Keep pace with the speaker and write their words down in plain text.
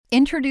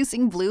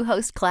Introducing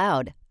Bluehost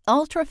Cloud,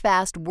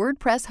 ultra-fast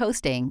WordPress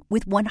hosting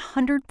with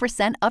 100%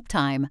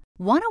 uptime.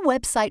 Want a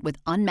website with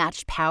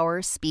unmatched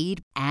power,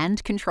 speed,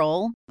 and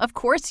control? Of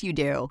course you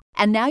do.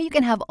 And now you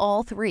can have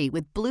all three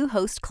with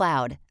Bluehost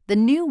Cloud, the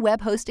new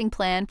web hosting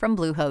plan from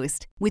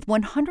Bluehost. With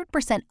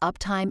 100%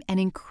 uptime and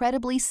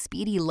incredibly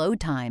speedy load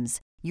times,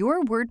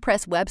 your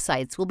WordPress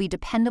websites will be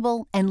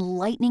dependable and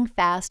lightning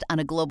fast on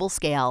a global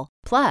scale.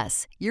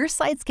 Plus, your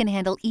sites can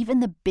handle even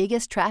the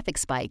biggest traffic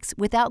spikes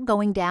without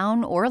going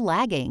down or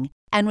lagging.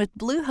 And with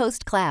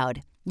Bluehost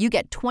Cloud, you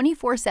get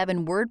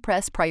 24/7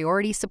 WordPress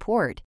priority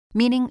support,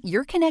 meaning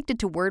you're connected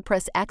to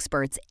WordPress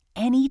experts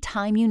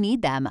anytime you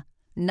need them.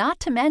 Not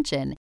to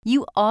mention,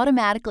 you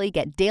automatically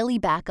get daily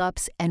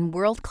backups and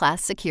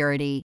world-class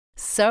security.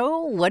 So,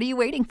 what are you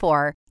waiting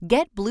for?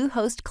 Get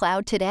Bluehost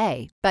Cloud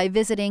today by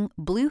visiting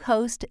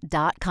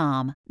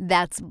Bluehost.com.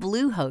 That's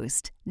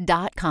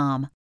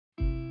Bluehost.com.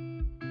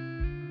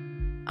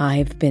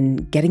 I've been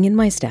getting in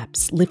my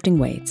steps, lifting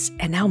weights,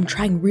 and now I'm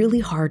trying really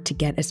hard to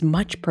get as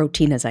much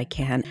protein as I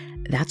can.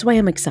 That's why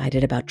I'm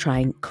excited about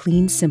trying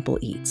Clean Simple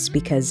Eats,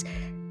 because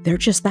they're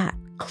just that,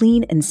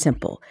 clean and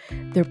simple.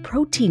 Their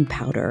protein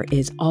powder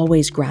is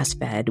always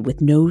grass-fed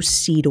with no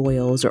seed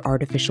oils or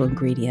artificial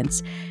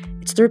ingredients.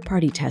 It's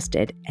third-party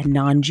tested and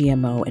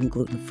non-GMO and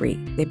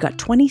gluten-free. They've got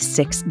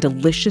 26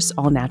 delicious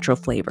all-natural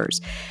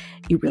flavors.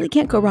 You really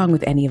can't go wrong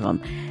with any of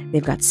them.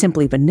 They've got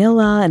Simply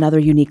Vanilla and other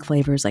unique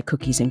flavors like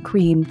cookies and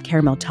cream,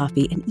 caramel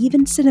toffee, and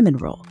even cinnamon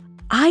roll.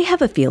 I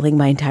have a feeling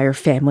my entire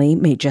family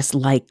may just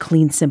like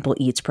Clean Simple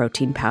Eats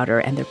protein powder,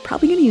 and they're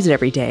probably going to use it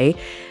every day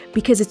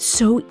because it's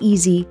so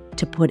easy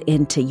to put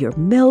into your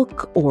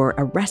milk or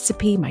a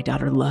recipe my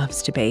daughter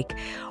loves to bake,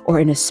 or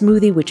in a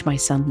smoothie which my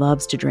son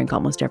loves to drink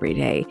almost every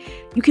day.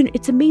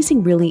 It's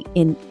amazing really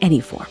in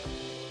any form.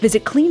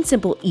 Visit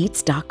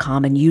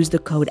cleansimpleeats.com and use the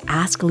code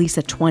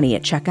AskLisa20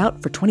 at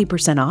checkout for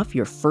 20% off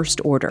your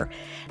first order.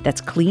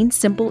 That's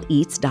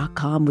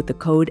cleansimpleeats.com with the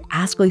code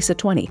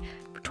AskLisa20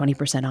 for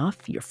 20%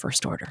 off your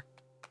first order.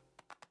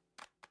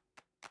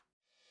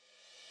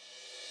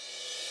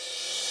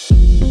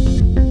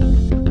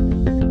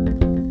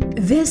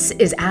 This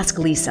is Ask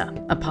Lisa,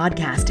 a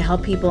podcast to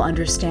help people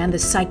understand the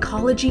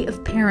psychology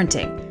of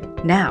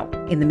parenting now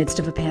in the midst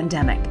of a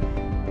pandemic.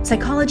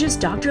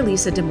 Psychologist Dr.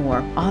 Lisa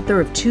Damour,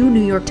 author of 2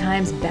 New York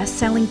Times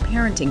best-selling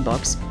parenting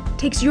books,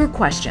 takes your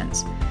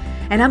questions.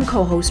 And I'm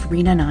co-host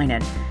Rena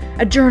Ninan,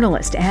 a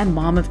journalist and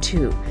mom of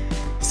 2.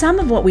 Some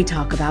of what we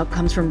talk about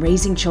comes from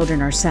raising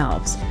children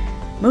ourselves.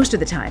 Most of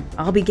the time,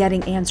 I'll be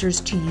getting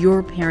answers to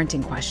your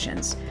parenting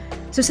questions.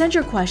 So send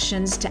your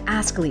questions to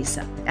Ask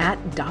Lisa at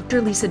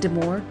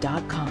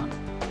drlisadamour.com.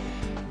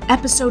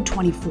 Episode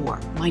 24,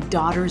 My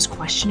Daughter's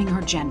Questioning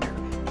Her Gender.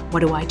 What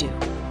do I do?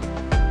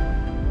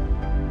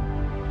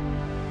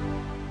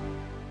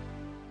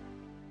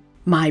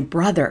 My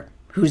brother,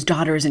 whose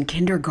daughter is in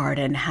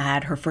kindergarten,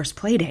 had her first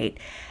play date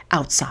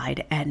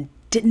outside and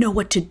didn't know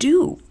what to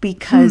do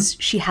because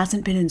she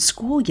hasn't been in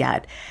school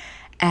yet.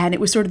 And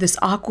it was sort of this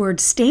awkward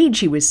stage,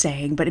 he was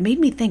saying, but it made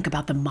me think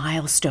about the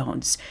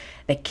milestones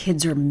that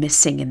kids are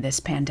missing in this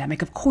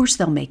pandemic. Of course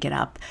they'll make it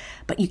up,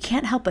 but you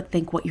can't help but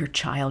think what your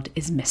child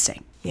is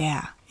missing.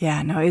 Yeah,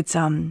 no, it's,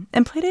 and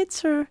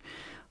playdates are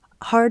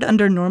hard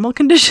under normal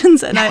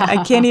conditions, and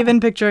I can't even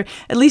picture,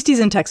 at least he's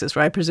in Texas,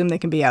 where I presume they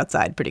can be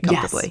outside pretty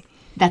comfortably.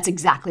 Yes, that's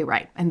exactly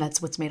right, and that's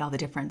what's made all the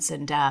difference.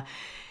 And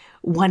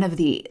one of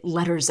the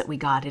letters that we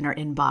got in our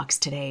inbox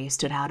today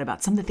stood out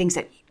about some of the things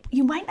that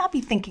you might not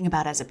be thinking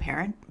about as a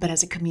parent, but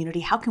as a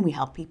community, how can we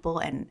help people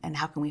and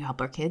how can we help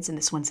our kids? And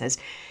this one says,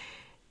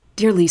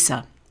 Dear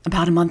Lisa,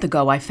 about a month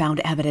ago, I found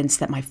evidence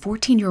that my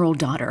 14-year-old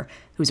daughter,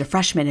 who's a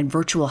freshman in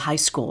virtual high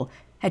school,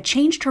 had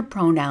changed her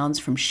pronouns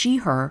from she,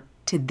 her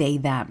to they,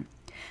 them.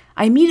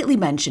 I immediately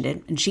mentioned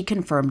it, and she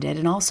confirmed it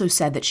and also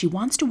said that she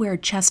wants to wear a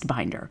chest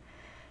binder.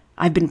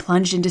 I've been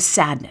plunged into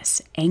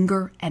sadness,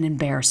 anger, and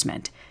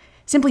embarrassment.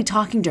 Simply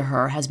talking to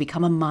her has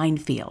become a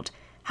minefield.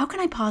 How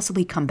can I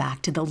possibly come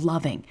back to the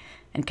loving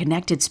and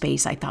connected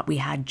space I thought we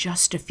had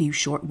just a few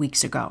short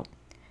weeks ago?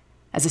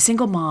 As a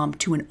single mom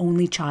to an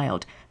only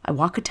child, I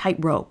walk a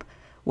tightrope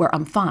where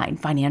I'm fine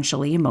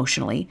financially,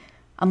 emotionally,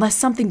 unless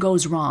something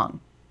goes wrong.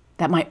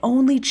 That my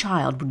only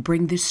child would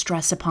bring this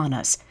stress upon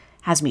us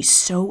has me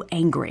so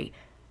angry.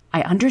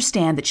 I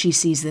understand that she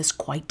sees this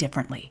quite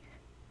differently.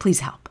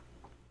 Please help.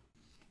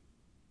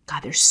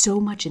 God, there's so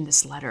much in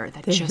this letter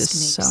that There's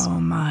just makes... so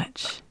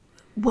much.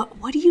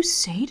 What do you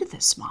say to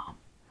this mom?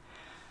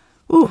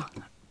 Ooh.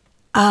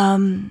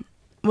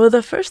 Well,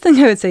 the first thing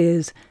I would say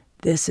is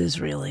this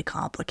is really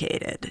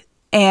complicated.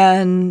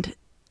 And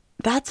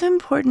that's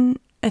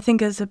important, I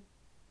think, as a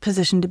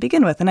position to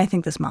begin with. And I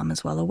think this mom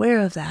is well aware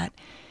of that.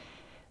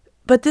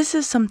 But this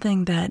is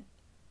something that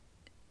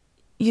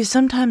you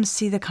sometimes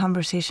see the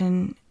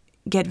conversation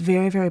get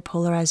very, very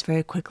polarized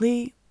very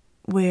quickly,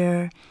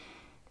 where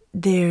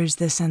there's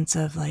this sense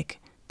of like,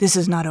 this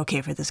is not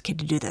okay for this kid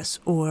to do this,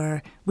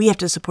 or we have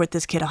to support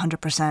this kid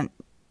 100%,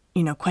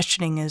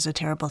 questioning is a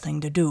terrible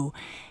thing to do.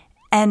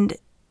 And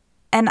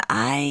And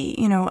I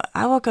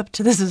walk up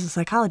to this as a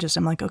psychologist.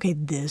 I'm like, okay,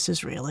 this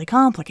is really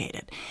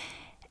complicated.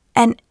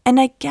 And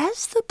I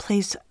guess the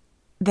place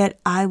that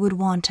I would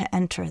want to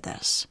enter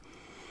this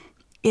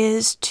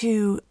is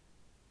to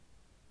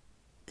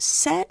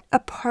set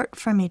apart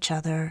from each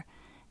other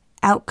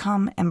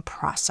outcome and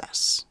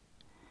process.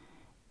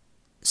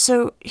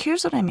 So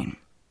here's what I mean.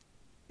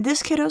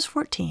 This kiddo's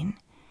 14.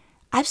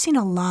 I've seen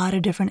a lot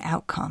of different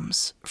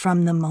outcomes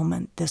from the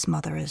moment this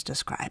mother is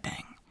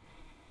describing.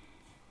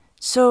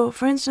 So,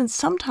 for instance,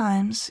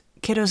 sometimes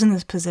kiddos in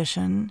this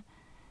position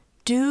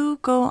do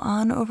go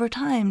on over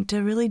time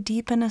to really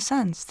deepen a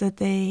sense that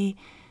they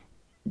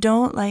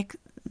don't like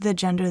the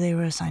gender they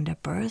were assigned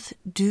at birth,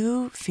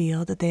 do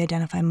feel that they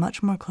identify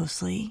much more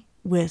closely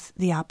with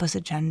the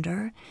opposite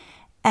gender,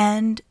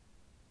 and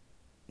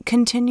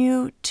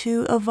continue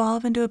to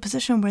evolve into a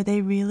position where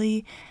they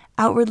really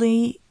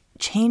outwardly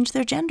change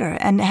their gender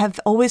and have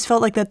always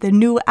felt like that the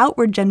new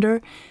outward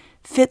gender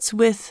fits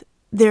with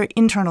their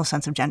internal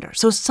sense of gender.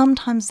 So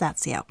sometimes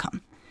that's the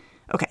outcome.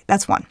 Okay,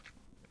 that's one.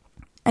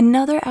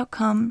 Another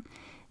outcome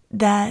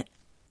that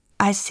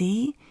I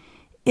see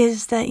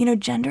is that,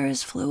 gender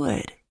is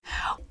fluid.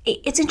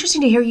 It's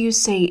interesting to hear you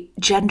say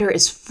gender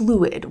is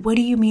fluid. What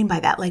do you mean by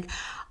that? Like,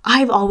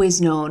 I've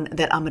always known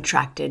that I'm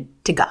attracted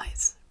to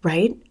guys,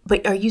 right?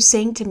 But are you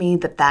saying to me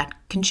that that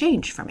can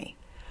change for me?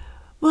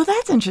 Well,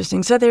 that's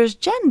interesting. So there's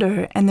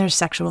gender and there's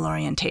sexual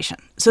orientation.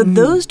 So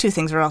those two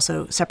things are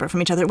also separate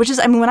from each other, which is,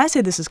 when I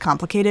say this is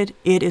complicated,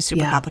 it is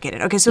super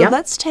complicated. Okay, so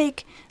let's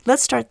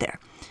start there.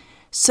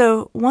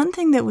 So one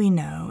thing that we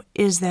know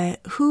is that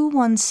who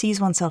one sees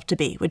oneself to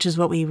be, which is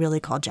what we really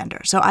call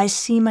gender. So I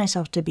see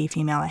myself to be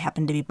female. I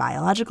happen to be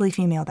biologically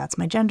female. That's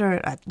my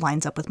gender. It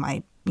lines up with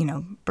my,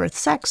 birth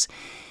sex.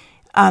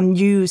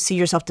 You see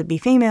yourself to be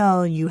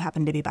female. You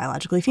happen to be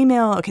biologically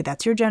female. Okay,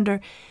 that's your gender.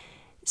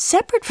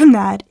 Separate from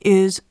that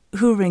is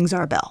who rings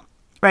our bell,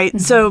 right? Mm-hmm.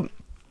 So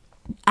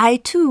I,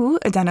 too,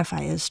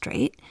 identify as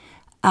straight.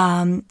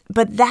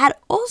 But that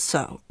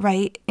also,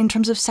 right, in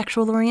terms of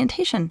sexual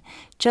orientation,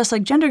 just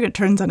like gender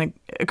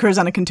occurs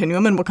on a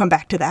continuum, and we'll come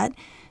back to that,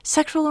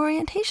 sexual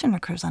orientation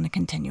occurs on a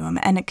continuum,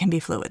 and it can be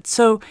fluid.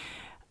 So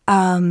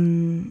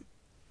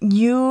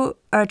you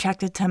are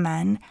attracted to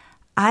men.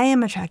 I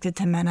am attracted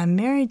to men. I'm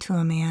married to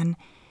a man.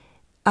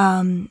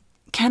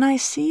 Can I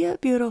see a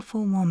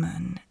beautiful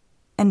woman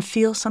and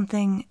feel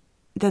something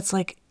that's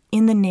like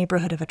in the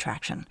neighborhood of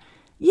attraction?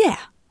 Yeah.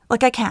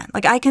 Like I can.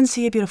 Like I can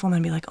see a beautiful woman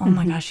and be like, oh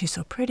my gosh, she's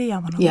so pretty. I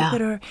want to look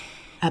at her. Absolutely.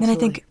 And then I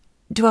think,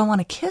 do I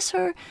want to kiss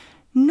her?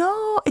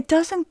 No, it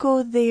doesn't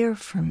go there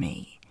for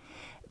me.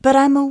 But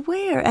I'm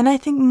aware, and I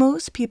think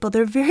most people,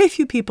 there are very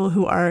few people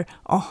who are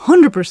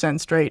 100%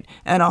 straight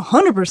and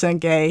 100%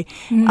 gay.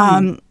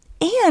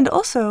 And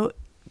also,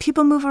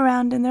 people move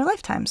around in their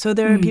lifetime. So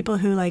there are people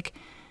who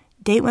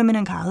date women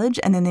in college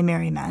and then they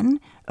marry men.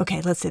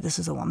 Okay, let's say this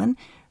is a woman.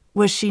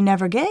 Was she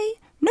never gay?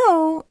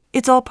 No,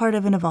 it's all part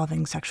of an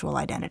evolving sexual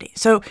identity.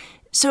 So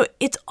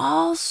it's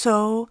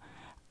also,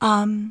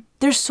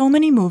 there's so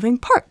many moving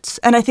parts.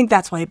 And I think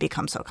that's why it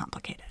becomes so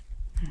complicated.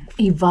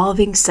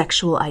 Evolving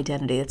sexual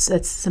identity.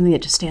 That's something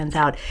that just stands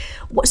out.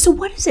 So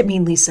what does it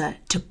mean, Lisa,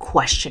 to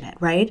question it,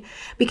 right?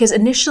 Because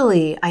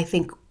initially, I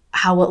think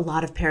how a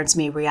lot of parents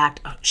may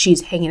react, oh,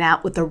 she's hanging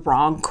out with the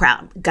wrong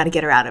crowd. Got to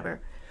get her out of her.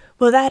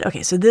 Well,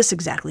 so this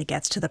exactly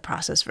gets to the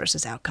process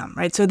versus outcome,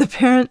 right? So the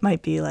parent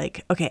might be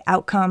like, okay,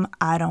 outcome,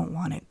 I don't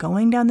want it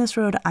going down this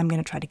road. I'm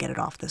going to try to get it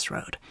off this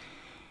road.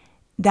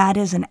 That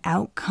is an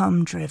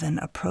outcome-driven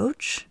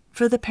approach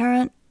for the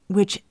parent,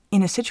 which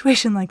in a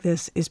situation like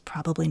this is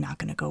probably not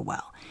going to go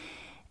well.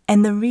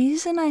 And the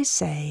reason I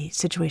say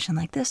situation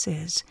like this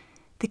is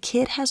the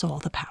kid has all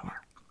the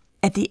power.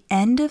 At the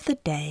end of the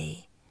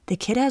day, the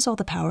kid has all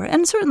the power,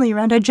 and certainly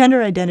around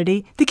gender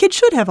identity, the kid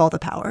should have all the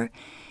power.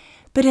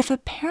 But if a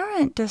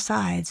parent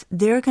decides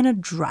they're going to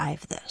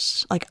drive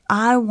this, like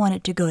I want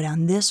it to go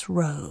down this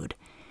road,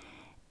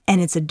 and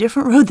it's a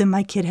different road than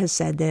my kid has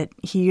said that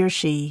he or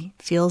she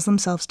feels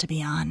themselves to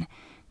be on,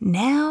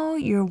 now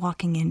you're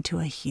walking into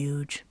a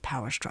huge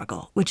power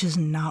struggle, which is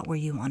not where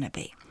you want to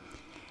be.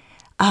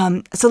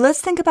 So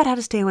let's think about how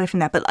to stay away from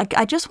that. But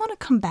I just want to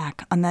come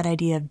back on that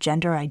idea of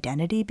gender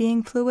identity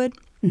being fluid.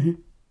 Mm-hmm.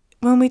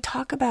 When we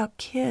talk about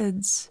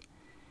kids,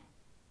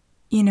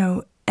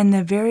 and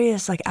the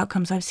various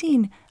outcomes I've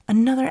seen,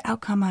 another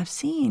outcome I've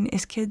seen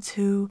is kids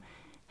who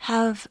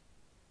have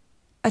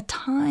a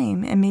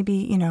time, and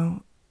maybe,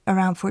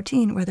 around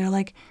 14, where they're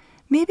like,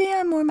 maybe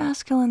I'm more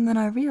masculine than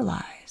I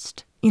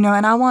realized,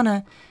 and I want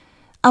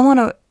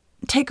to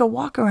take a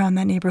walk around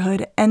that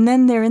neighborhood, and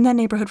then they're in that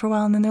neighborhood for a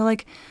while, and then they're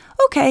like,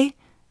 okay,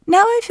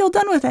 now I feel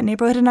done with that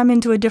neighborhood, and I'm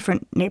into a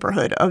different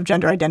neighborhood of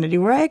gender identity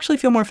where I actually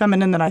feel more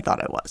feminine than I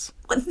thought I was.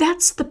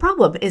 That's the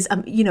problem is,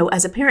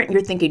 as a parent,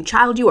 you're thinking,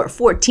 child, you are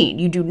 14.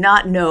 You do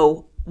not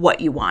know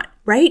what you want,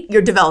 right?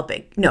 You're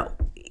developing. No.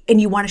 And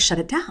you want to shut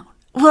it down.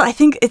 Well, I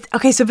think it's,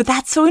 okay, but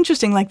that's so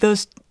interesting.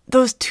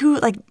 Those two,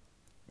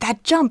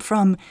 that jump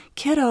from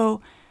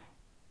kiddo,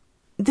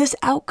 this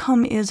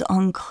outcome is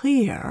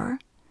unclear,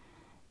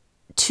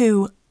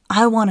 to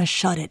I want to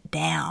shut it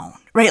down,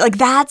 right? Like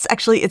that's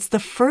actually, it's the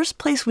first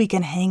place we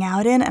can hang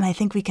out in, and I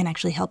think we can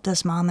actually help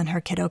this mom and her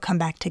kiddo come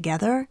back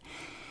together.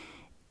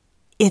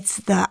 It's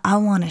the I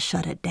want to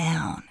shut it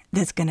down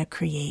that's going to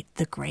create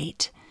the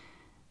great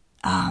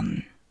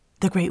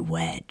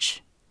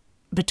wedge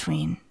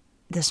between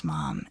this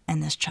mom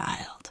and this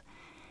child.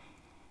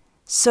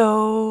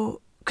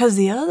 So, because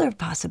the other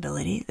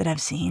possibility that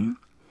I've seen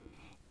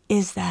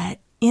is that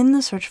in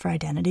the search for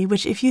identity,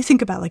 which if you think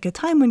about like a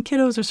time when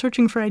kiddos are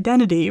searching for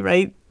identity,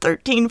 right,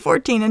 13,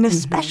 14, and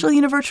especially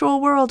in a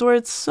virtual world where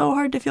it's so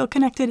hard to feel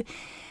connected,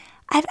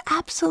 I've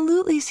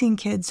absolutely seen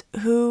kids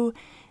who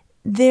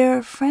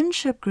their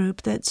friendship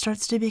group that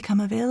starts to become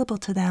available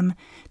to them,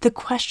 the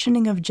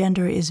questioning of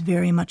gender is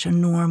very much a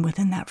norm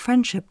within that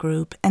friendship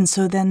group. And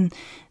so then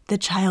the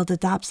child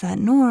adopts that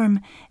norm,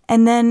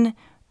 and then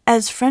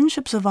as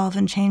friendships evolve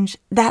and change,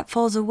 that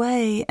falls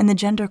away and the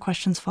gender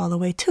questions fall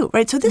away too,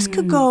 right? So this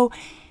could go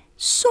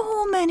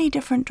so many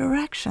different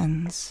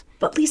directions.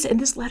 But Lisa, in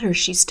this letter,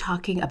 she's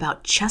talking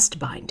about chest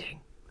binding.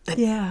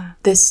 Yeah.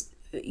 This,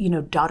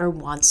 daughter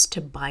wants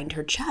to bind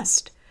her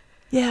chest.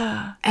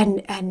 Yeah.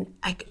 And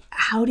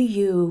how do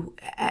you,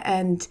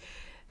 and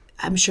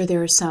I'm sure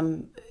there are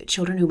some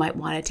children who might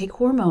want to take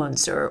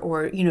hormones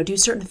or do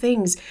certain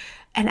things.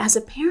 And as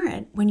a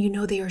parent, when you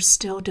know they are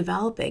still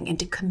developing and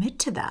to commit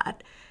to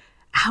that,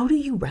 how do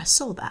you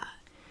wrestle that?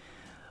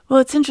 Well,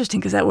 it's interesting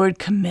because that word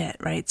commit,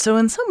 right? So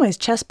in some ways,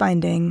 chest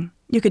binding,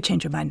 you could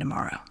change your mind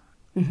tomorrow.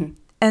 Mm-hmm.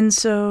 And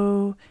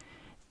so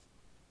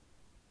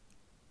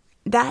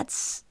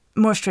that's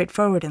more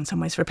straightforward in some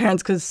ways for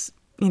parents because,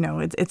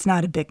 it's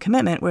not a big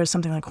commitment, whereas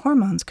something like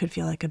hormones could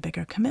feel like a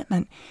bigger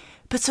commitment.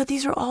 But so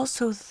these are all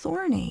so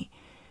thorny.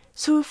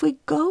 So if we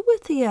go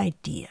with the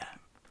idea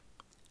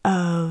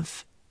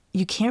of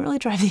you can't really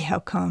drive the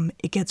outcome,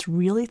 it gets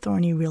really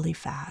thorny really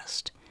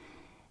fast.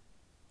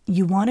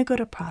 You want to go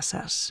to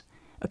process.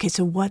 Okay,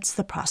 so what's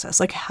the process?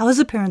 Like, how is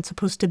a parent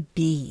supposed to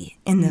be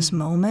in this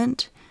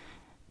moment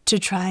to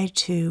try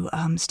to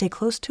stay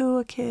close to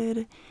a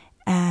kid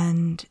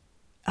and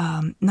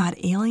not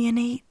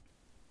alienate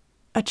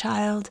a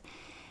child?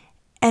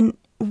 And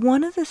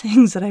one of the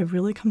things that I've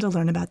really come to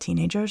learn about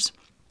teenagers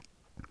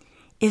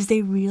is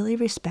they really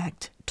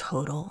respect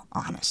total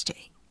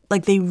honesty.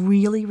 Like, they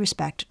really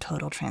respect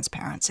total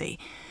transparency.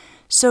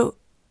 So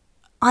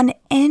on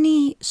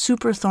any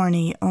super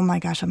thorny, oh my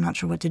gosh, I'm not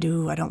sure what to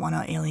do, I don't want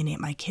to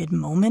alienate my kid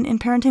moment in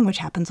parenting, which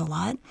happens a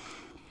lot,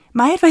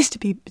 my advice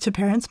to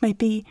parents might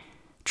be,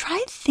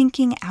 try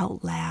thinking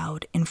out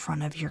loud in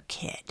front of your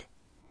kid.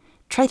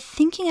 Try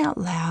thinking out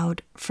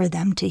loud for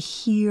them to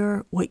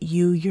hear what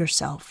you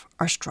yourself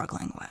are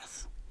struggling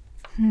with.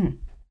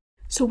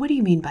 So what do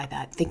you mean by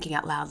that, thinking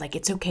out loud? Like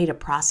it's okay to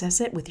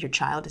process it with your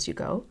child as you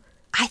go?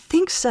 I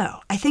think so.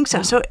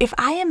 Oh. So if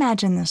I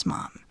imagine this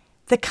mom,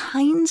 the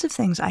kinds of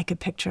things I could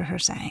picture her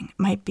saying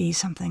might be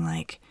something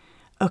like,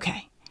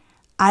 okay,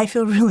 I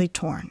feel really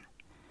torn.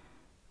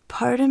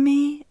 Part of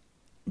me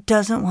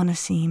doesn't want to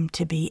seem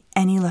to be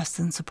any less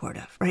than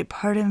supportive, right?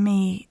 Part of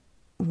me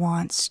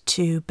wants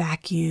to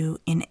back you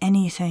in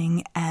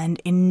anything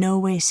and in no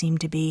way seem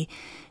to be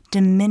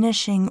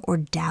diminishing or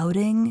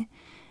doubting,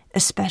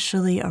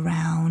 especially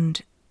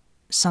around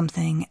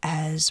something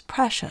as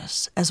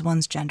precious as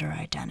one's gender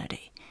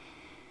identity.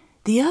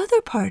 The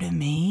other part of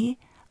me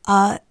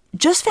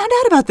just found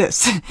out about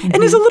this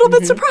and is a little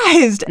bit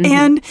surprised.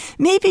 And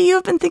maybe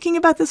you've been thinking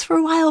about this for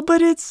a while,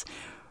 but it's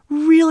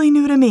really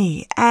new to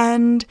me.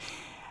 And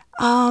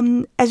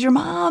as your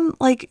mom,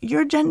 like,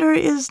 your gender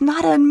is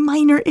not a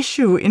minor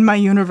issue in my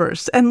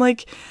universe. And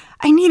like,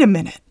 I need a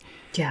minute.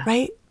 Yeah.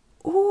 Right?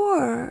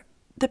 Or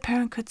the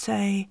parent could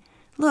say,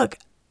 look,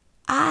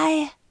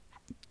 I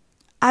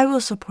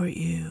will support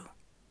you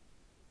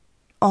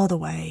all the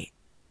way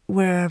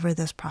wherever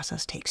this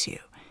process takes you.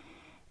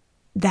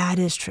 That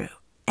is true.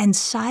 And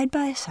side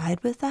by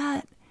side with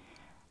that,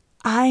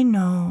 I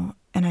know,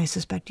 and I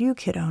suspect you,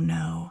 kiddo,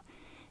 know,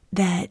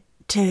 that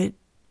to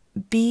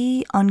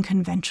be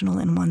unconventional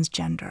in one's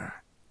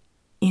gender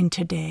in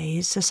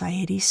today's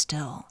society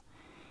still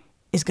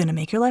is going to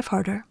make your life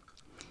harder,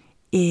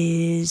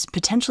 is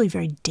potentially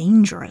very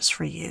dangerous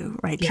for you,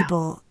 right? Yeah.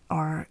 People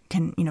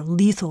can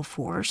lethal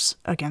force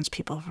against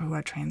people who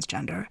are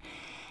transgender.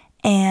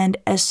 And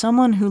as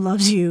someone who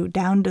loves you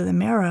down to the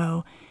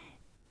marrow,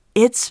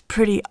 it's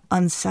pretty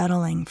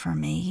unsettling for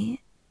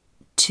me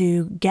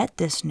to get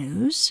this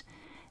news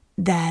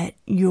that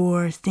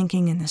you're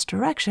thinking in this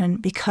direction,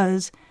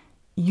 because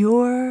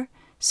your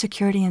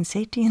security and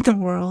safety in the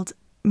world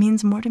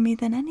means more to me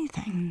than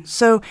anything.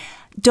 So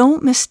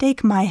don't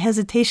mistake my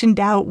hesitation,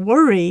 doubt,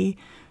 worry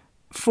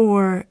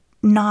for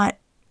not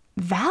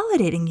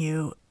validating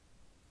you.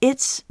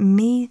 It's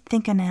me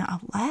thinking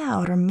out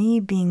loud or me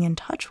being in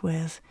touch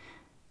with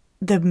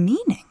the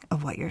meaning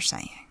of what you're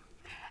saying.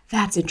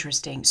 That's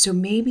interesting. So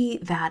maybe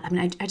that,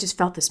 I just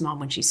felt this mom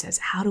when she says,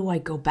 how do I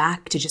go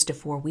back to just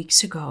 4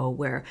 weeks ago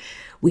where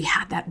we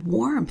had that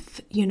warmth?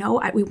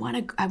 I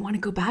want to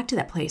go back to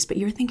that place. But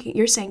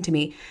you're saying to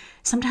me,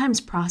 sometimes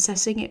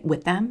processing it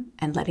with them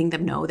and letting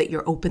them know that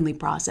you're openly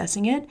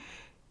processing it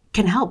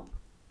can help.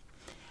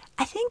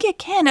 I think it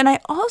can. And I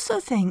also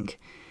think,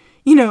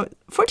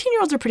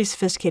 14-year-olds are pretty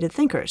sophisticated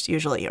thinkers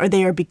usually, or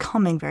they are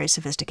becoming very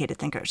sophisticated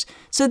thinkers.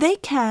 So they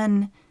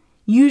can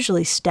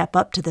usually step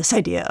up to this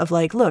idea of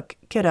like, look,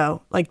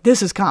 kiddo, like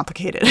this is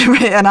complicated,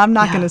 right? And I'm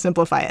not going to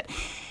simplify it.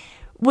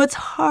 What's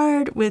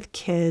hard with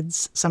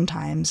kids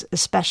sometimes,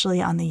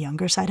 especially on the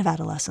younger side of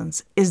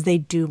adolescence, is they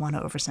do want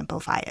to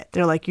oversimplify it.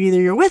 They're like, either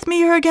you're with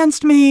me or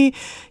against me.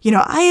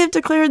 I have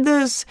declared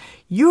this.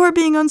 You're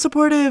being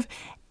unsupportive.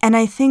 And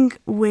I think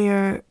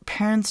where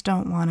parents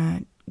don't want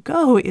to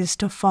go is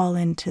to fall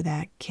into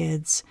that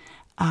kid's,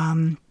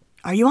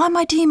 are you on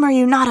my team or are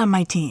you not on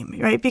my team,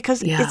 right?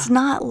 Because it's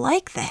not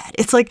like that.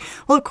 It's like,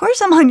 well, of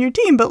course I'm on your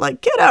team, but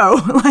like, kiddo,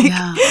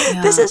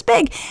 this is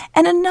big.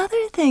 And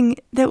another thing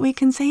that we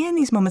can say in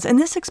these moments, and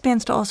this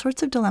expands to all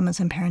sorts of dilemmas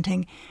in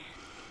parenting,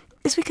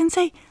 is we can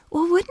say,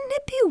 well, wouldn't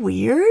it be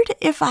weird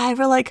if I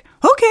were like,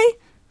 okay,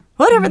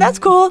 whatever, that's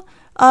cool.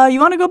 You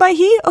want to go buy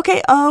he?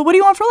 Okay, what do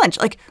you want for lunch?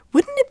 Like,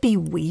 wouldn't it be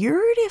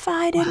weird if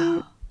I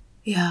didn't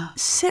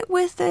sit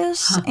with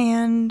this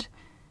and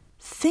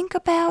think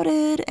about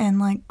it and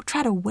like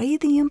try to weigh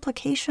the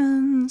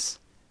implications?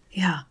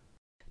 Yeah.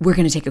 We're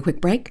going to take a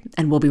quick break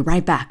and we'll be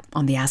right back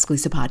on the Ask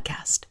Lisa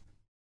podcast.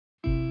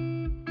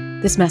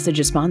 This message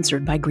is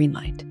sponsored by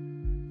Greenlight.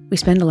 We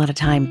spend a lot of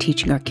time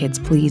teaching our kids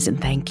please and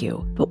thank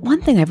you. But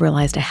one thing I've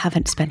realized I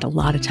haven't spent a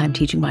lot of time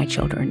teaching my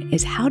children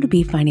is how to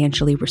be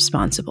financially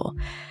responsible.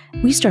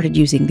 We started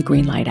using the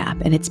Greenlight app,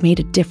 and it's made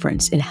a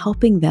difference in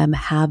helping them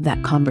have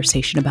that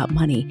conversation about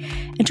money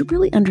and to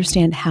really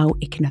understand how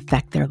it can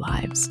affect their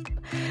lives.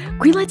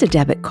 Greenlight's a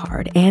debit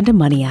card and a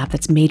money app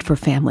that's made for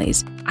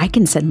families. I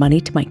can send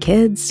money to my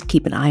kids,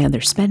 keep an eye on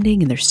their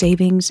spending and their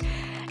savings.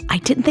 I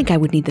didn't think I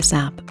would need this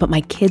app, but my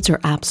kids are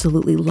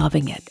absolutely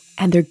loving it,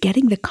 and they're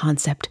getting the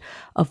concept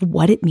of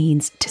what it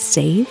means to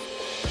save.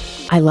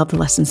 I love the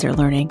lessons they're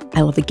learning.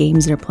 I love the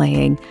games they're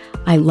playing.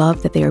 I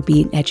love that they are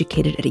being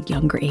educated at a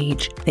younger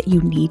age, that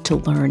you need to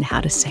learn how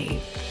to save.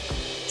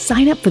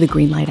 Sign up for the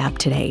Greenlight app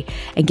today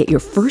and get your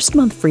first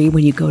month free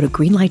when you go to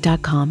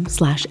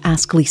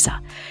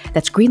greenlight.com/asklisa.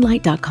 That's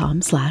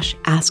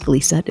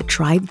greenlight.com/asklisa to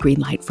try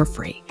Greenlight for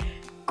free.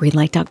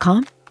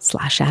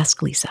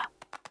 Greenlight.com/asklisa.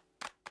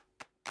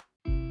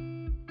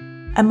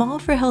 I'm all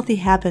for healthy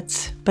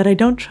habits, but I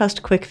don't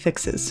trust quick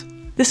fixes.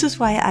 This is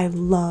why I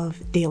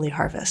love Daily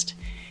Harvest.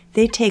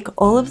 They take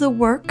all of the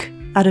work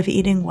out of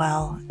eating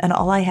well, and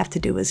all I have to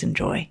do is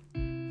enjoy.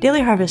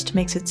 Daily Harvest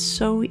makes it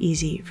so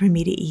easy for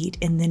me to eat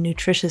in the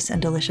nutritious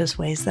and delicious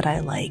ways that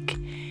I like.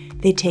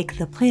 They take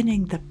the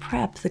planning, the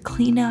prep, the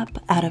cleanup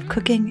out of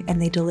cooking,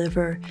 and they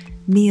deliver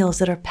meals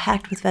that are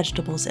packed with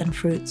vegetables and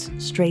fruits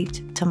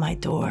straight to my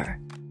door.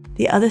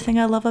 The other thing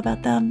I love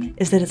about them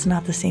is that it's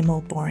not the same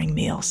old boring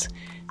meals.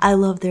 I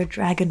love their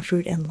dragon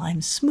fruit and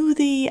lime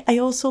smoothie. I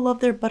also love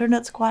their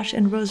butternut squash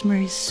and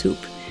rosemary soup.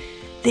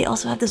 They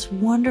also have this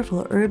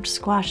wonderful herbed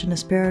squash and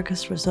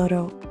asparagus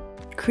risotto.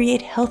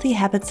 Create healthy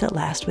habits that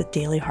last with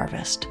Daily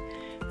Harvest.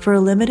 For a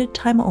limited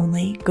time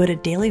only, go to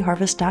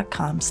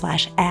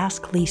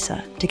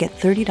dailyharvest.com/asklisa to get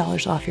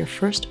 $30 off your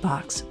first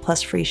box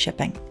plus free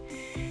shipping.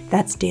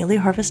 That's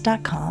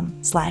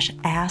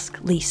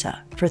dailyharvest.com/asklisa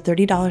for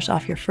 $30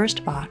 off your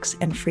first box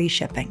and free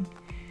shipping.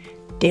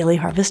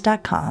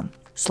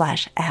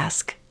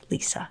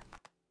 dailyharvest.com/asklisa.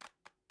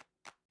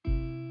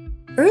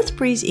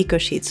 EarthBreeze Eco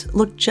Sheets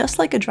look just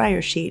like a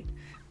dryer sheet,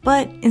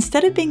 but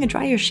instead of being a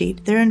dryer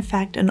sheet, they're in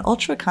fact an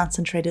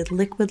ultra-concentrated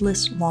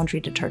liquidless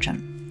laundry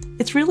detergent.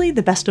 It's really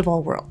the best of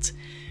all worlds.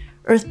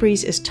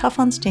 EarthBreeze is tough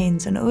on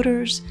stains and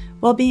odors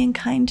while being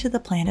kind to the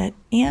planet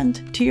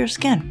and to your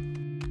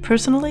skin.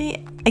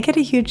 Personally, I get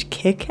a huge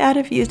kick out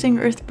of using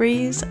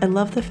EarthBreeze. I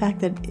love the fact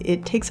that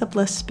it takes up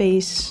less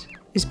space,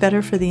 is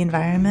better for the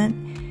environment,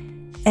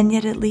 and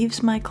yet it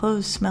leaves my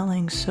clothes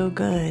smelling so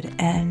good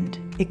and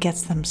it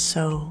gets them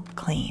so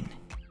clean.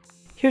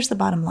 Here's the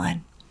bottom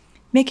line.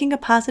 Making a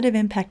positive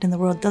impact in the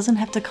world doesn't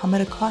have to come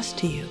at a cost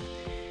to you.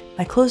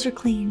 My clothes are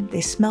clean,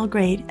 they smell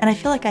great, and I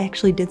feel like I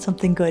actually did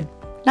something good,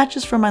 not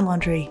just for my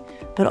laundry,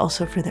 but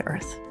also for the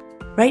earth.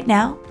 Right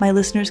now, my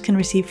listeners can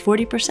receive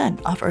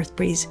 40% off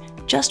EarthBreeze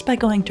just by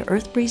going to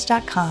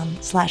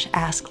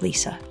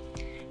earthbreeze.com/asklisa.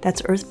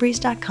 That's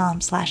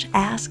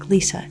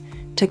earthbreeze.com/asklisa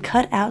to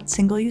cut out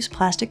single-use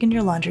plastic in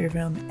your laundry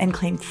room and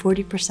claim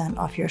 40%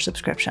 off your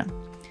subscription.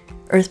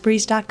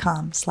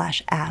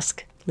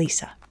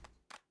 earthbreeze.com/asklisa.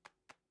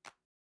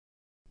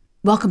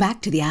 Welcome back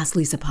to the Ask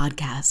Lisa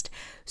podcast.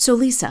 So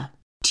Lisa,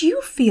 Do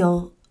you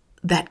feel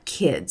that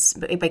kids,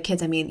 by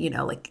kids I mean,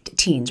 like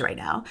teens right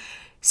now,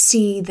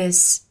 see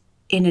this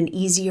in an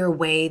easier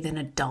way than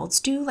adults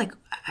do? Like,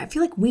 I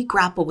feel like we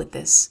grapple with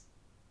this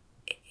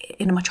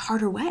in a much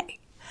harder way.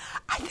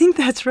 I think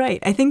that's right.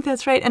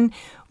 And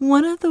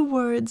one of the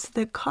words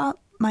that caught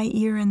my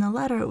ear in the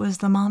letter was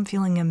the mom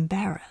feeling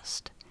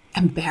embarrassed.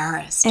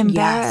 Embarrassed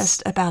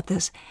Yes. About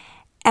this.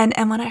 And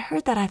when I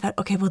heard that, I thought,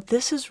 okay, well,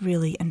 this is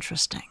really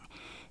interesting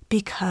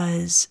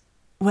because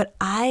what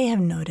I have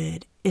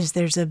noted is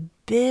there's a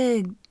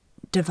big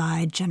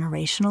divide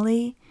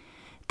generationally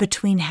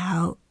between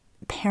how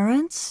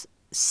parents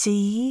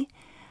see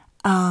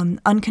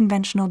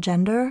unconventional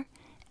gender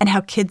and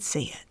how kids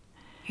see it.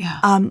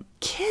 Yeah.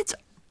 Kids,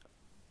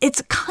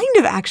 it's kind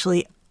of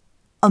actually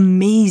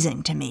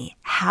amazing to me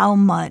how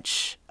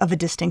much of a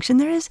distinction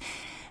there is.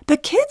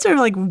 But kids are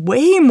like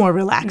way more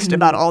relaxed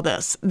about all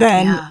this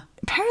than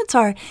parents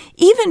are,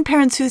 even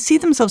parents who see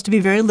themselves to be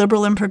very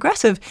liberal and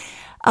progressive.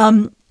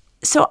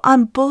 So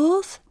on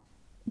both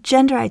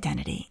gender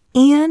identity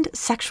and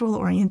sexual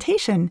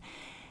orientation,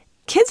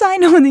 kids I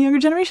know in the younger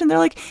generation, they're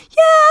like,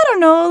 yeah, I don't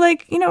know,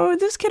 like,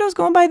 this kiddo's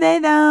going by they,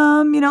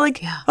 them,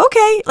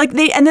 okay. Like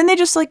and then they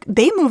just like,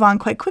 they move on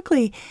quite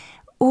quickly.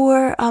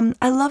 Or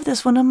I love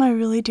this. One of my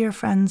really dear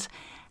friends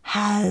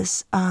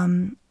has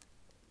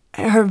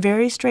her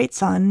very straight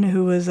son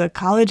who was a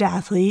college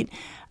athlete.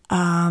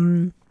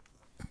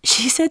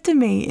 She said to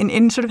me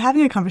in sort of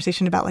having a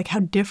conversation about like how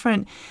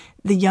different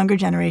the younger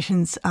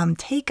generation's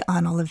take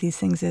on all of these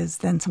things is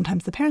than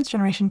sometimes the parents'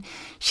 generation.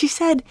 She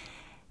said,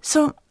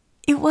 so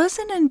it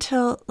wasn't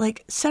until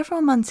like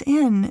several months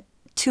in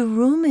to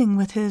rooming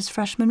with his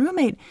freshman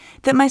roommate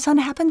that my son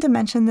happened to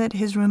mention that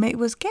his roommate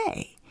was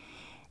gay.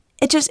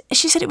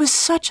 She said it was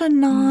such a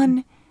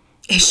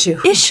non-issue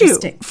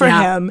for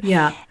him.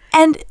 Yeah.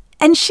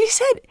 And she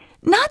said,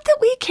 not that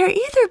we care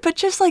either, but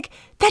just like,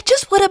 that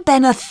just would have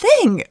been a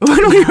thing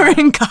when we were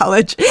in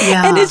college.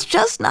 Yeah. And it's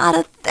just not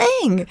a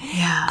thing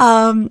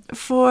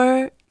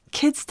for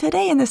kids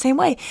today in the same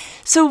way.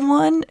 So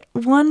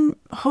one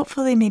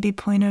hopefully maybe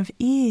point of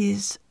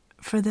ease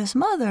for this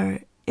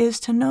mother is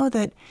to know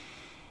that,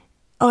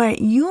 all right,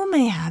 you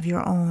may have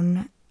your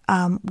own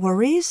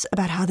worries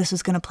about how this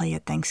is going to play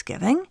at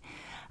Thanksgiving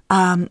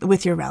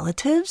with your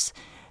relatives.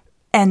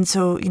 And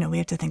so, we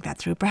have to think that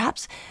through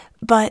perhaps.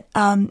 But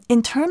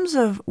in terms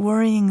of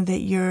worrying that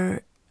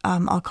your,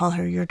 I'll call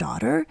her your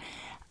daughter,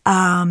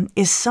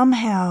 is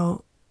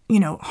somehow,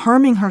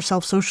 harming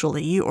herself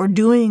socially or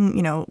doing,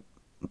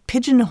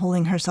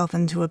 pigeonholing herself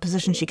into a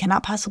position she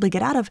cannot possibly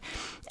get out of,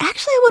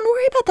 actually, I wouldn't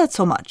worry about that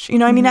so much.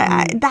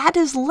 That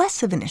is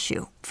less of an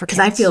issue for kids. Because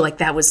I feel like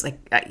that was like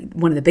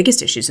one of the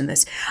biggest issues in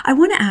this. I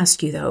want to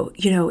ask you, though,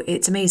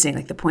 it's amazing,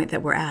 like the point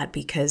that we're at,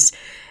 because,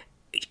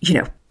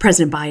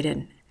 President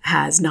Biden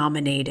has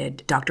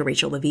nominated Dr.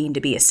 Rachel Levine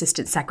to be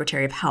Assistant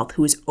Secretary of Health,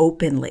 who is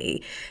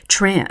openly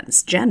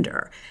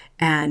transgender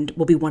and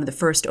will be one of the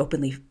first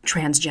openly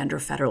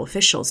transgender federal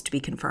officials to be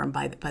confirmed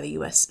by the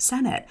U.S.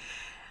 Senate.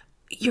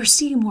 You're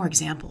seeing more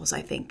examples,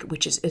 I think,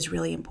 which is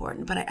really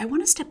important. But I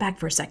want to step back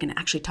for a second and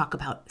actually talk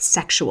about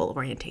sexual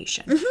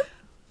orientation. Mm-hmm.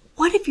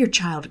 What if your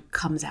child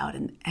comes out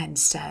and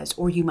says,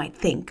 or you might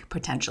think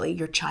potentially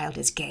your child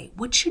is gay?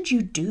 What should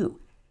you do?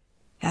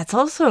 That's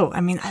also,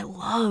 I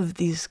love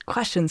these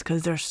questions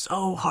because they're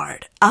so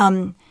hard.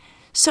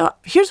 So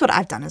here's what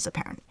I've done as a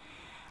parent.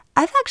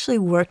 I've actually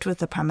worked with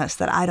the premise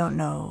that I don't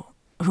know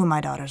who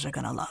my daughters are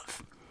going to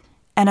love.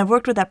 And I've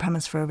worked with that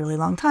premise for a really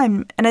long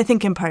time. And I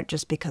think in part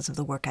just because of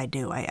the work I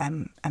do,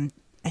 I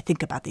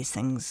think about these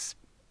things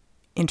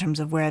in terms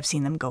of where I've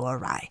seen them go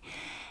awry.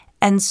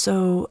 And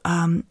so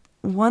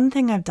one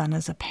thing I've done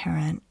as a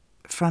parent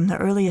from the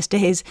earliest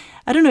days,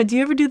 I don't know, do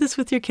you ever do this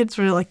with your kids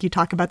where like you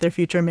talk about their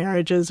future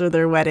marriages or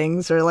their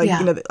weddings or like,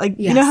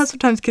 you know how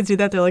sometimes kids do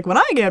that? They're like, when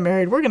I get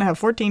married, we're going to have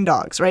 14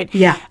 dogs, right?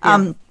 Yeah.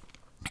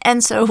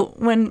 And so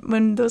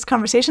when those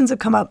conversations have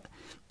come up,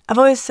 I've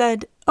always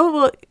said, oh,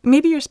 well,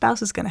 maybe your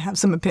spouse is going to have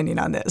some opinion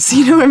on this,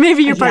 or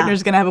maybe your partner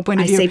is going to have a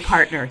point of view. I say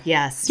partner,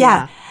 yes.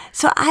 Yeah.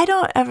 So I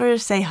don't ever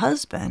say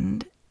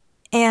husband.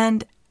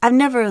 And I've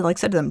never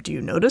said to them, do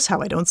you notice how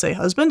I don't say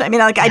husband?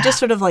 I just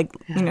sort of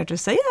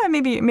just say,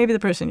 maybe the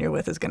person you're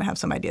with is going to have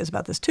some ideas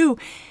about this too.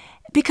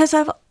 Because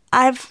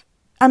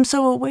I'm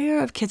so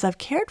aware of kids I've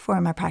cared for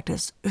in my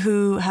practice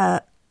who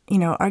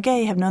are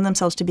gay, have known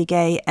themselves to be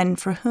gay, and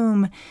for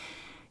whom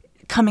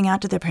coming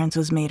out to their parents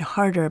was made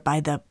harder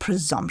by the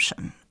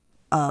presumption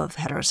of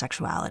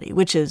heterosexuality,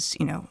 which is,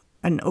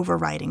 an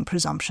overriding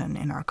presumption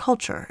in our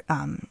culture.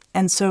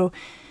 And so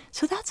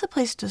that's a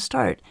place to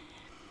start.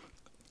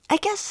 I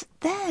guess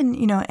then,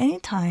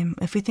 anytime,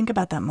 if we think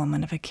about that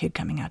moment of a kid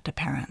coming out to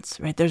parents,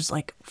 right, there's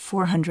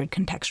 400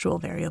 contextual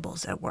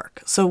variables at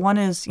work. So one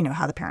is,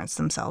 how the parents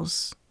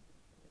themselves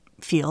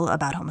feel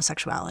about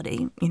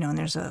homosexuality, and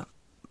there's a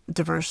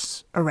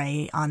diverse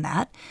array on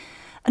that.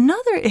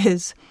 Another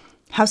is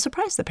how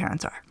surprised the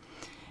parents are.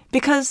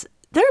 Because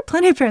there are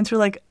plenty of parents who are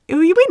like,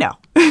 we know,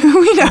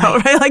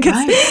 right?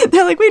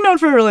 They're like, we've known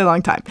for a really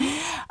long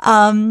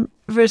time.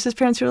 Versus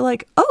parents who are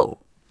like, oh,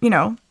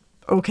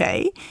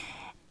 okay.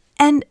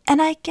 And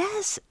I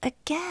guess,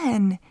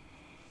 again,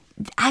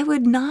 I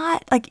would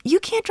not, you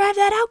can't drive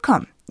that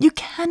outcome. You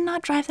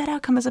cannot drive that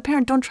outcome as a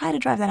parent. Don't try to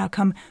drive that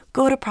outcome.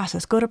 Go to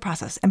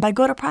process. And by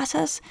go to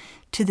process,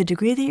 to the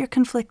degree that you're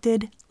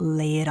conflicted,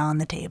 lay it on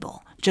the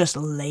table. Just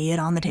lay it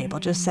on the table.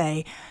 Mm-hmm. Just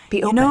say,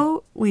 be open.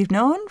 We've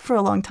known for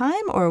a long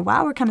time, or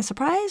wow, we're kind of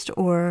surprised,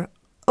 or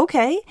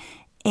okay,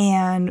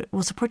 and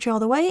we'll support you all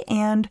the way,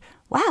 and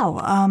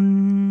wow,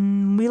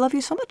 we love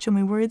you so much, and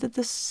we worry that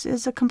this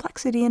is a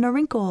complexity and a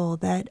wrinkle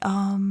that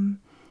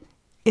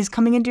is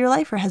coming into your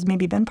life or has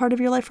maybe been part of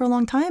your life for a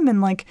long time,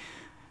 and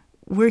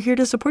we're here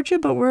to support you,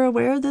 but we're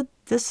aware that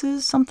this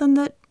is something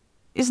that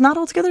is not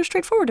altogether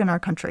straightforward in our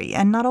country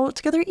and not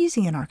altogether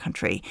easy in our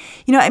country.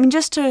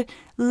 Just to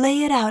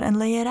lay it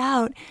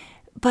out,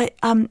 but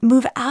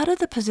move out of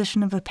the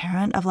position of a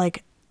parent of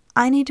like,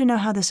 I need to know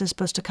how this is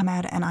supposed to come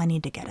out and I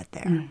need to get it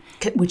there.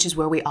 Which is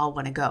where we all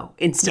want to go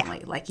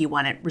instantly, like you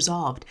want it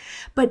resolved.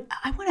 But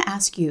I want to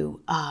ask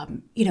you,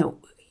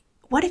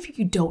 what if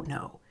you don't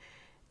know?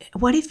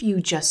 What if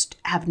you just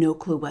have no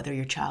clue whether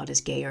your child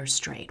is gay or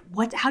straight?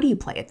 How do you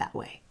play it that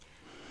way?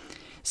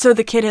 So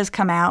the kid has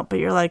come out, but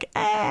you're like,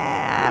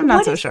 I'm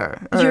not so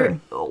sure.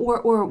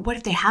 Or what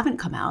if they haven't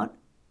come out?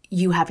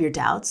 You have your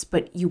doubts,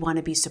 but you want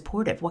to be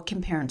supportive. What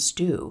can parents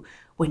do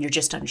when you're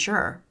just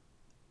unsure?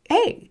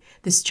 Hey,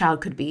 this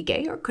child could be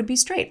gay or could be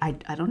straight. I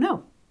don't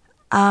know.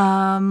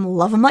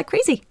 Love them like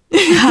crazy.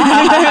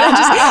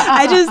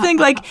 I just think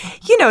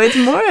it's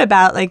more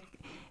about like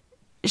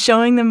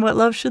showing them what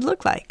love should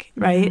look like,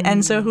 right?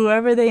 And so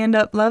whoever they end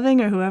up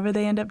loving or whoever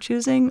they end up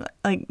choosing,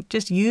 like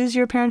just use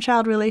your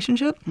parent-child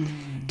relationship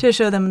to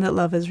show them that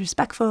love is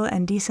respectful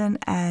and decent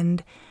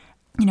and,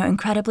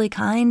 incredibly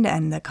kind,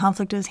 and that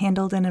conflict is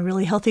handled in a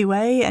really healthy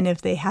way. And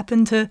if they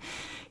happen to,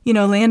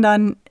 land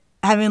on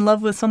having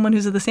love with someone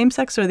who's of the same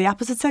sex or the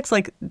opposite sex,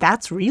 like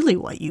that's really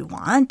what you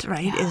want,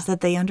 right? Is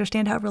that they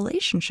understand how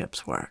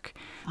relationships work.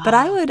 But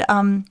I would,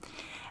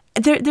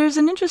 there's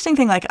an interesting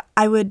thing, like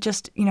I would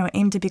just,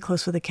 aim to be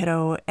close with a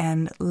kiddo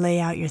and lay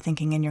out your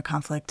thinking and your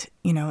conflict,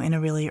 in a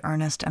really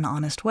earnest and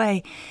honest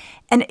way.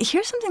 And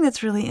here's something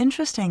that's really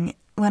interesting.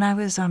 When I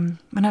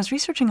was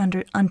researching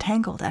under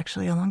Untangled,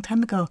 actually, a long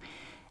time ago,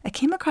 I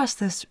came across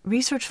this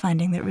research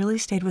finding that really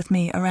stayed with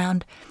me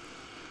around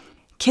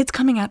kids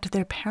coming out to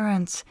their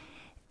parents.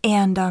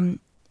 And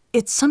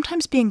it's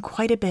sometimes being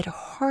quite a bit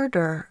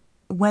harder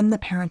when the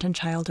parent and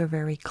child are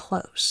very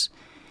close,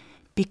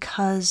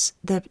 because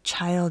the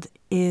child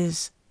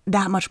is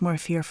that much more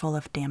fearful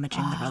of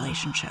damaging the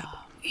relationship.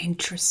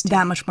 Interesting.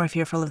 That much more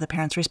fearful of the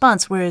parent's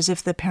response. Whereas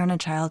if the parent and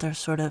child are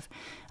sort of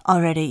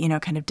already,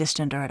 kind of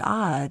distant or at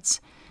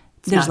odds,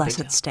 there's less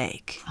at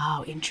stake.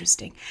 Oh,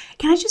 interesting.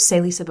 Can I just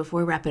say, Lisa,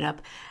 before we wrap it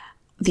up,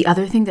 the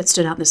other thing that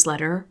stood out in this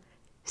letter,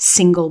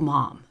 single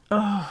mom.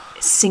 Oh.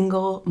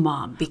 Single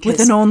mom. Because with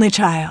an only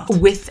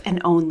child. With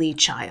an only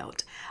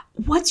child.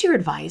 What's your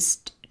advice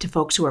to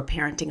folks who are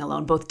parenting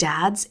alone, both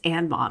dads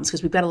and moms?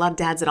 Because we've got a lot of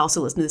dads that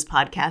also listen to this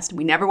podcast.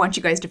 We never want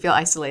you guys to feel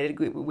isolated.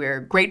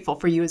 We're grateful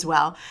for you as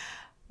well.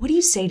 What do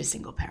you say to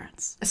single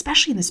parents,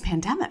 especially in this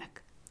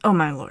pandemic? Oh,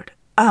 my Lord.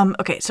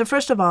 Okay, so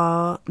first of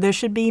all, there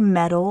should be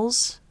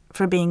medals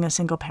for being a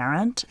single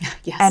parent.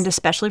 Yes. And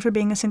especially for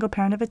being a single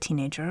parent of a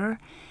teenager.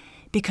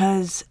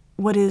 Because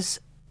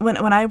when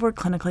I work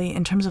clinically,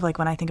 in terms of like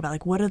when I think about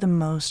like what are the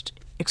most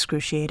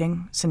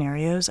excruciating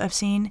scenarios I've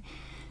seen,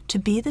 to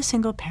be the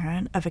single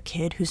parent of a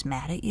kid who's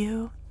mad at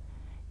you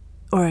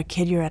or a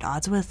kid you're at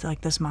odds with,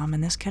 like this mom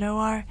and this kiddo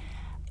are,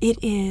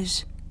 it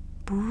is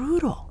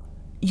brutal.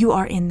 You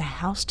are in the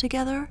house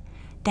together.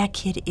 That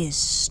kid is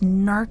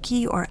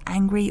snarky or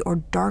angry or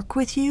dark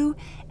with you,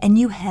 and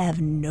you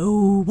have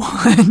no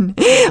one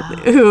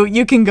who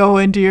you can go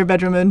into your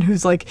bedroom and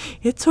who's like,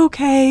 it's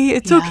okay,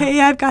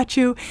 I've got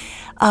you.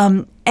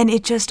 And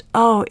it just,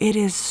 it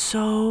is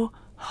so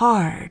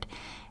hard.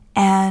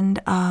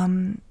 And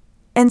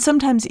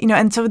sometimes,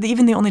 and so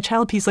even the only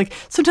child piece, like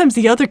sometimes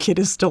the other kid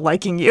is still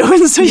liking you.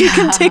 And so you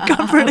can take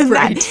comfort in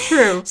right, that.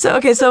 True. So,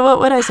 okay, so what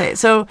would I say?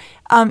 So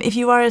if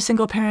you are a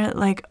single parent,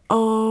 like,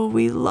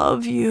 we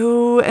love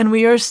you and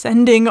we are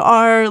sending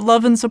our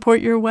love and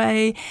support your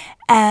way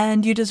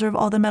and you deserve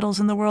all the medals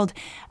in the world.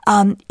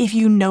 If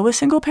you know a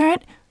single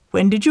parent,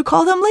 when did you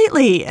call them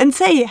lately? And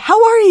say,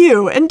 how are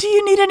you? And do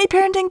you need any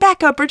parenting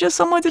backup or just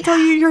someone to tell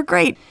you you're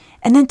great?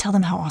 And then tell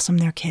them how awesome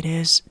their kid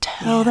is.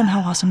 Tell them how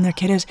awesome their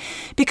kid is.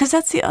 Because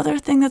that's the other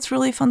thing that's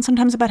really fun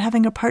sometimes about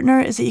having a partner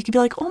is that you can be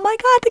like, oh my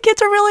God, the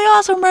kids are really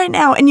awesome right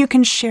now. And you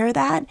can share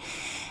that.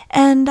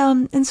 And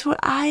so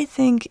I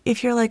think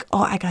if you're like,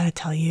 I got to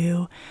tell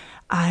you,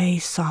 I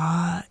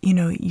saw,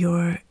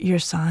 your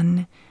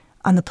son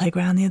on the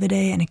playground the other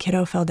day and a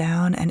kiddo fell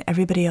down and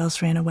everybody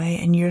else ran away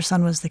and your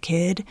son was the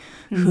kid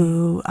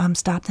who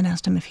stopped and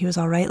asked him if he was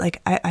all right.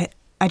 Like I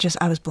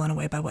was blown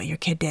away by what your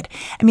kid did.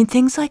 I mean,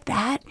 things like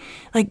that,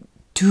 like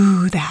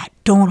do that.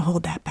 Don't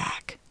hold that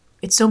back.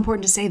 It's so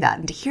important to say that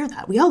and to hear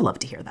that. We all love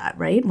to hear that,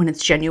 right? When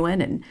it's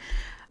genuine. And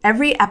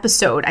every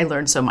episode, I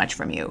learned so much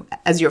from you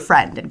as your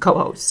friend and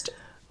co-host.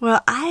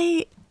 Well,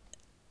 I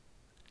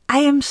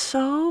am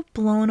so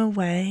blown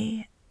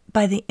away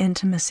by the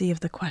intimacy of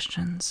the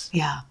questions.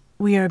 Yeah.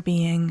 We are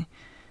being,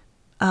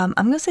 I'm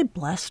going to say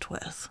blessed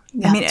with.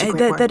 Yeah, I mean, that's a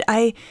great word.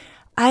 I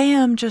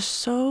am just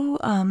so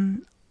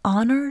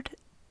honored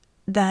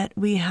that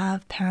we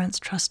have parents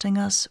trusting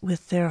us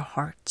with their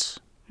hearts.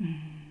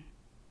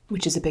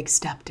 Which is a big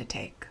step to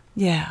take.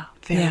 Yeah.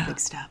 Very big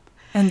step.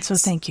 And so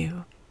thank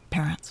you,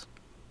 parents.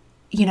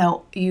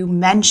 You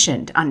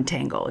mentioned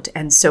Untangled.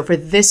 And so for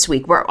this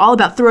week, we're all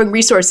about throwing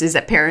resources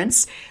at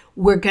parents.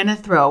 We're going to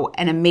throw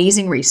an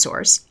amazing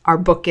resource, our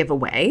book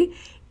giveaway.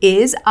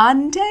 is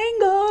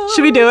Untangled.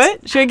 Should we do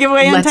it? Should we give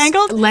away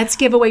Untangled? Let's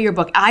give away your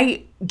book.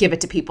 I give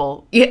it to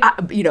people,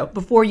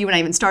 before you and I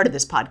even started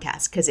this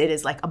podcast, because it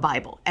is like a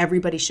Bible.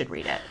 Everybody should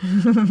read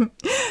it.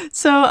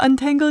 So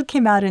Untangled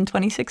came out in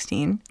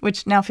 2016,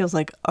 which now feels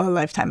like a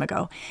lifetime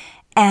ago.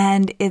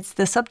 And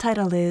the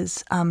subtitle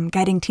is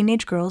Guiding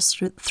Teenage Girls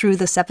Through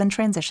the 7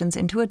 Transitions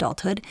into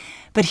Adulthood.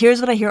 But here's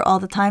what I hear all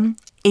the time.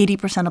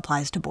 80%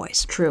 applies to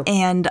boys. True.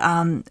 And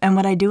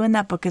what I do in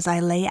that book is I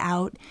lay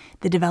out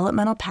the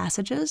developmental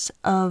passages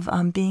of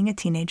being a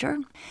teenager.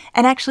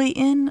 And actually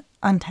in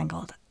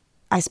Untangled,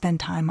 I spend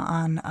time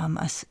on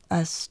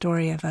a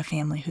story of a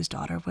family whose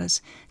daughter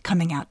was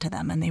coming out to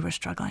them and they were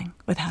struggling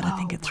with how to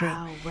think it through.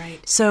 Wow,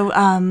 right. So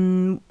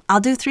I'll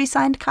do 3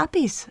 signed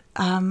copies.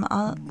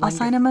 I'll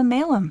sign them and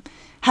mail them.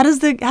 How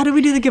do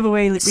we do the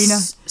giveaway, Rena?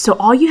 So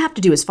all you have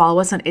to do is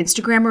follow us on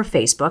Instagram or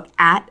Facebook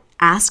at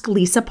Ask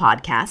Lisa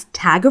Podcast,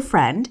 tag a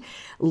friend,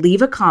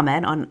 leave a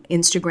comment on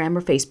Instagram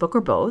or Facebook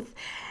or both.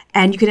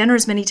 And you can enter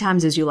as many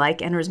times as you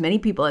like, enter as many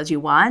people as you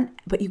want,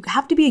 but you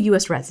have to be a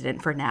U.S.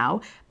 resident for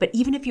now. But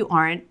even if you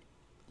aren't,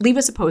 leave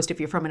us a post if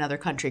you're from another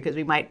country, because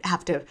we might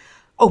have to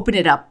open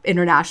it up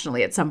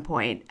internationally at some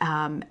point.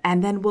 And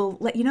then we'll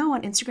let you know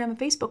on Instagram and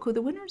Facebook who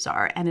the winners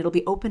are. And it'll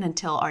be open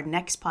until our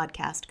next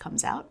podcast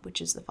comes out,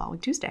 which is the following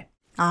Tuesday.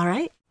 All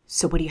right.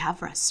 So what do you have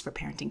for us for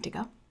Parenting to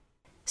Go?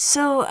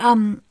 So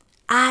I'm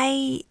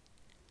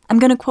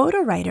going to quote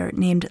a writer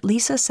named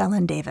Lisa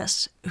Sellen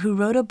Davis, who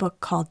wrote a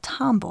book called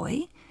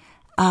Tomboy,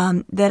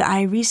 that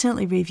I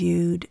recently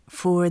reviewed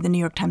for the New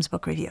York Times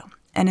Book Review.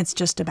 And it's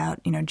just about,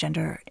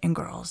 gender in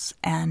girls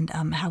and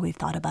how we've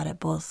thought about it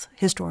both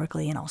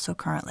historically and also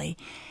currently.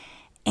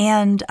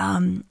 And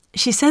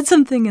she said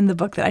something in the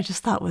book that I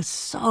just thought was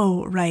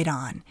so right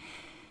on.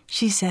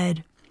 She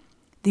said,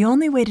 "The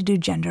only way to do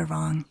gender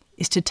wrong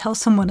is to tell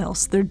someone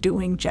else they're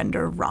doing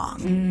gender wrong."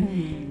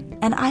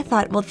 And I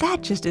thought, well,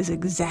 that just is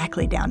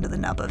exactly down to the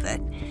nub of it.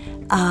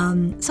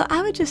 So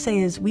I would just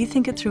say as we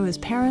think it through as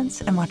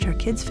parents and watch our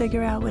kids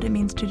figure out what it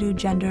means to do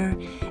gender,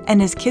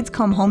 and as kids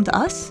come home to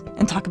us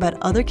and talk about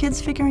other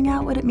kids figuring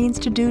out what it means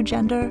to do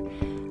gender,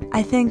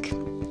 I think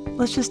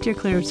let's just steer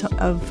clear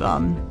of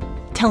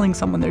telling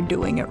someone they're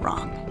doing it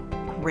wrong.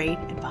 Great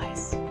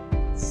advice.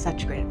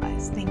 Such great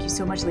advice. Thank you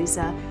so much,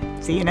 Lisa.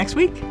 See you next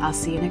week. I'll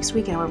see you next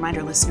week. And a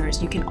reminder,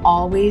 listeners, you can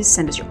always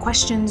send us your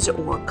questions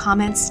or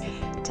comments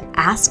to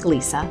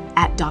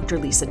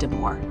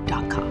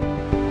asklisa@drlisadamore.com.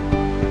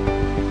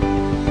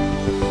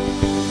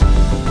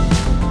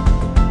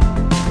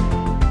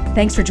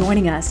 Thanks for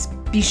joining us.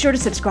 Be sure to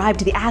subscribe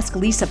to the Ask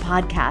Lisa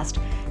podcast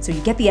so you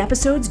get the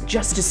episodes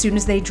just as soon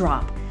as they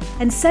drop.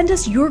 And send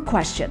us your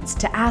questions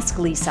to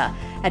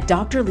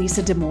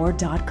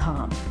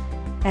asklisa@drlisadamore.com.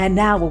 And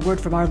now a word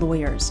from our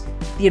lawyers.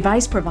 The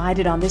advice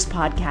provided on this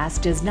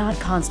podcast does not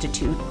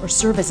constitute or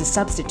serve as a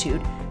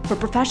substitute for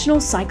professional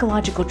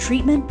psychological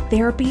treatment,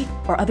 therapy,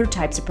 or other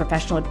types of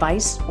professional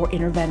advice or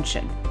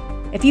intervention.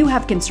 If you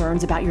have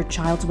concerns about your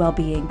child's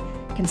well-being,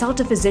 consult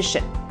a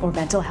physician or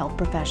mental health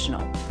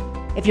professional.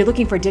 If you're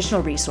looking for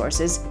additional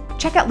resources,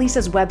 check out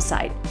Lisa's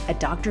website at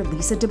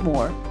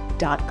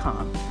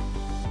drlisadamore.com.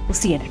 We'll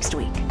see you next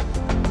week.